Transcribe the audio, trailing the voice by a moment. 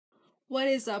What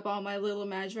is up, all my little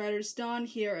Maj Riders? Dawn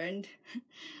here, and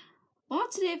well,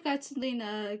 today I've got something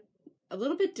a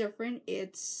little bit different.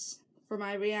 It's for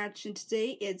my reaction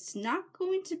today. It's not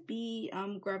going to be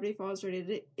Gravity Falls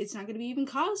related. It's not going to be even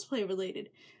cosplay related,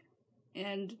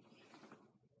 and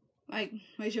my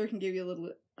shirt can give you a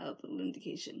little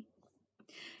indication.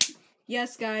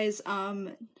 Yes, guys.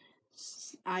 I've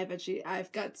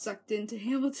got sucked into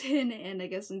Hamilton, and I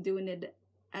guess I'm doing it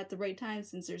at the right time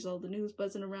since there's all the news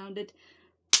buzzing around it.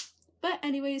 But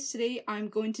anyways, today I'm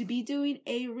going to be doing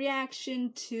a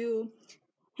reaction to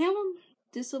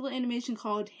this little animation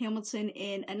called Hamilton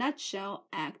in a Nutshell,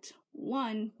 Act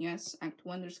 1. Yes, Act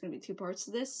 1, there's going to be 2 parts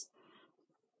to this.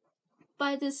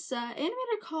 By this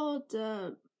animator called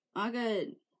Aga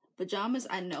Pajamas.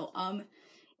 I don't know.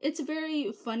 It's a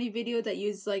very funny video that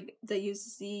uses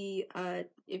the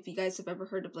if you guys have ever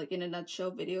heard of like in a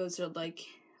nutshell videos, or like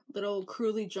little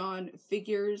crudely drawn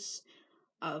figures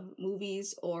of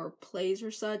movies or plays or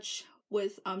such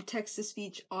with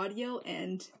text-to-speech audio.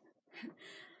 And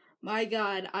my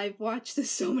god, I've watched this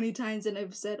so many times and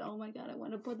I've said, oh my god, I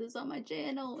want to put this on my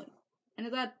channel, and I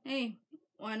thought, hey,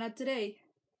 why not today?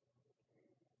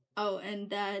 Oh,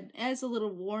 and as a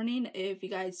little warning, if you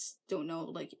guys don't know,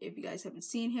 like if you guys haven't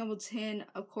seen Hamilton,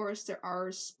 of course there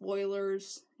are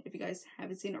spoilers if you guys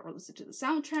haven't seen it or listened to the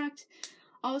soundtrack.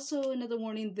 Also, another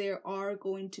warning, there are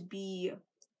going to be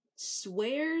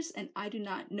swears, and I do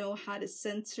not know how to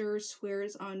censor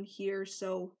swears on here,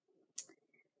 so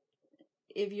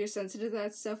if you're sensitive to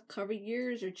that stuff, cover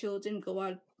your ears, or children,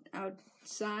 go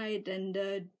outside and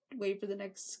wait for the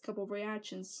next couple of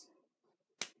reactions.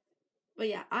 But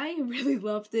yeah, I really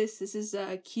love this. This is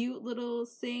a cute little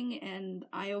thing, and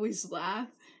I always laugh.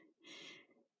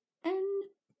 And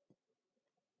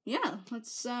yeah,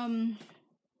 let's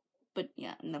but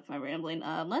yeah, enough of my rambling.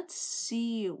 Let's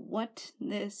see what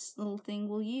this little thing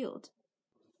will yield.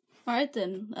 Alright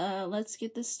then, let's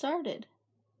get this started.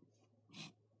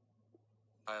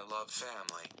 I love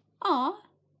family. Aw.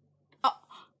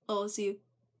 Oh, see you.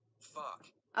 Fuck.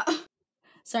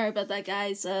 Sorry about that,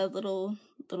 guys. Little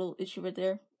issue right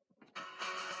there.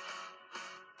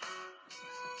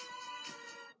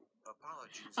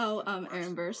 Apologies. Oh,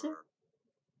 Aaron Burser?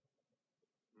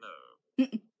 No.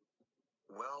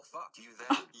 Well, fuck you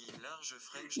then.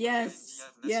 Yes.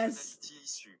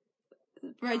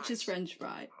 Righteous French fry.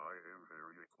 I am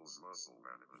very equals muscle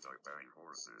man, but I bang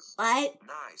horses. What?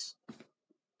 Nice.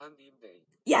 I'm being bait.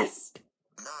 Yes!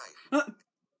 Nice.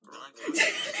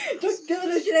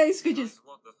 rEvOLUTIONaRy ScReEcHES.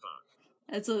 What the fuck?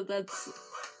 That's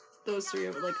those three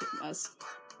are like us.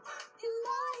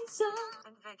 Eliza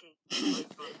and Veggie. My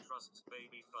fun trusts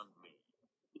baby fund me.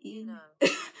 You know.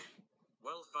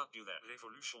 Well, fuck you then.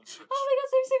 Revolution sucks. Oh my god,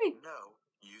 save me! No,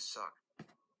 you suck.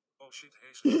 Oh shit,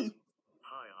 hey shit.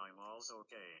 Hi, I'm also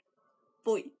gay.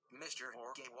 Boy. Mr.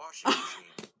 Orgay Washing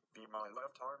Machine. Be my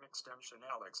left arm extension,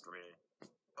 Alex Gray.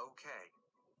 Okay.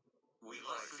 We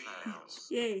like females.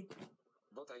 Yay.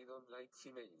 But I don't like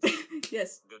females.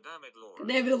 Yes. Goddammit Lord.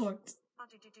 David Lord.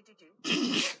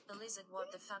 The lizard,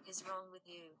 what the fuck is wrong with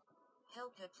you?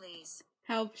 Help her, please.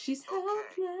 Help, she's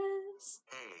helpless.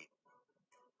 Hey.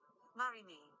 Marry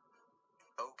me.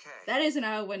 Okay. That isn't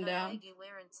how it went down. You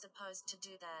weren't supposed to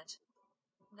do that.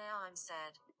 Now I'm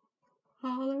sad.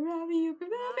 All around me, you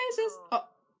prepare faces. Oh.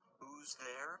 Who's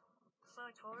there?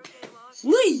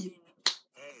 Lee!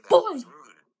 Hey, that Boy! was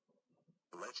rude.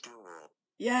 Let's do it.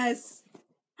 Yes.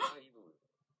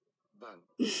 One.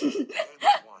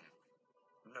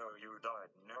 No, you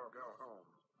died. Now go home.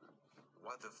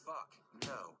 What the fuck?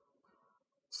 No.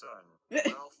 Son.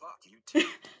 Well, fuck you too.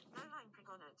 No, I'm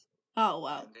pregnant. Oh,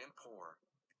 wow. And I'm poor.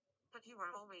 But you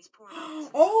are always poor.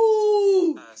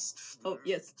 Oh! Oh,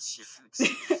 yes.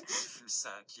 Yes,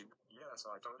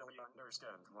 I totally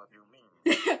understand what you mean.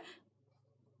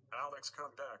 Alex,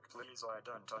 come back, please. I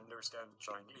don't understand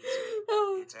Chinese.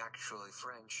 Oh. It's actually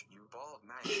French, you bald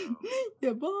mango.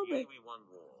 Yeah, bald man. We won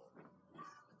war.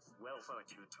 Well, fuck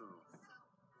you too.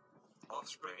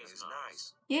 Offspring is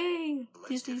nice. Yay!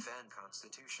 Let's defend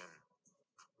Constitution.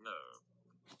 No.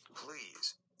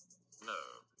 Please. No.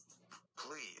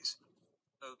 Please.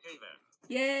 Okay then.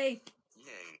 Yay!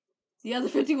 Yay. The other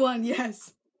 51,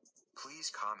 yes. Please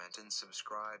comment and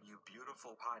subscribe, you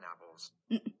beautiful pineapples.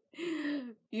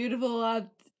 Beautiful,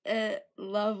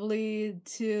 lovely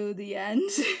to the end.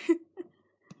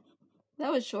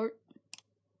 That was short.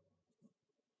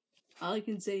 All I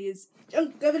can say is,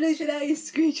 DrUnK rEvOLUTIONaRy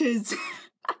ScReEcHES.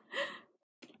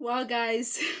 Well,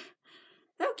 guys.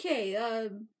 Okay,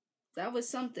 that was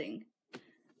something.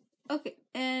 Okay,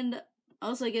 and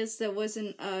also I guess that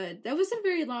wasn't a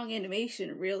very long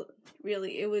animation,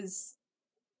 really. It was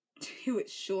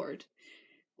short.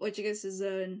 which I guess is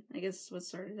I guess what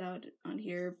started out on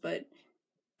here, but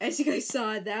as you guys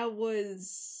saw, that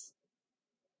was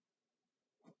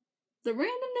the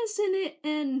randomness in it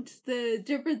and the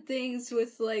different things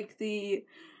with like the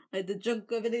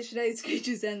DrUnK of initialized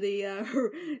screeches and the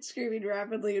screaming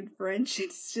rapidly in French.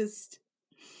 It's just,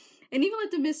 and even like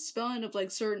the misspelling of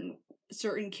like certain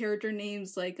character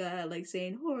names, like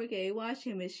saying Jorge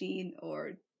washing machine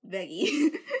or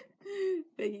Veggie.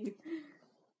 Veggie.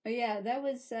 But yeah, that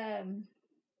was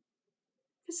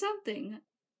something.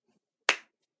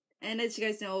 And as you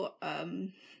guys know,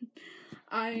 I'm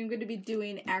gonna be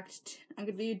doing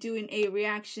a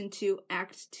reaction to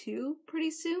Act 2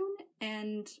 pretty soon,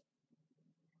 and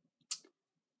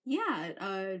yeah,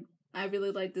 I really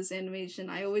like this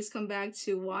animation. I always come back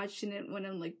to watching it when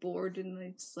I'm like bored and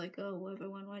it's just like, oh, what if I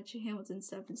want to watch Hamilton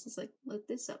stuff? It's just like, look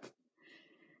this up.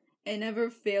 It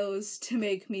never fails to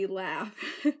make me laugh.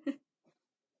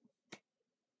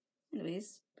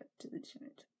 Anyways, back to the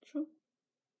channel.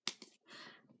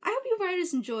 I hope you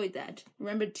writers enjoyed that.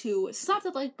 Remember to slap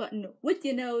the like button with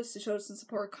your nose to show some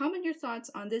support. Comment your thoughts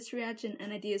on this reaction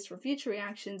and ideas for future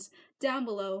reactions down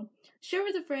below. Share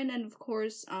with a friend, and of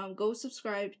course, go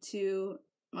subscribe to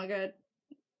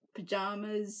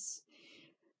Pajamas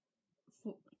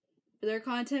for their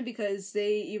content, because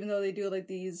they, even though they do like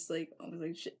these like almost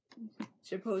like shit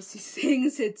post these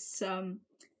things, it's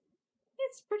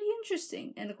pretty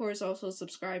interesting. And of course, also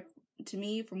subscribe to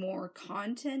me for more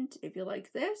content if you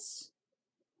like this.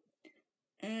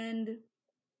 And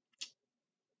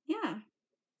yeah,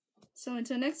 so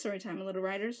until next story time, little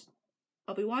writers,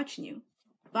 I'll be watching you.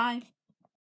 Bye.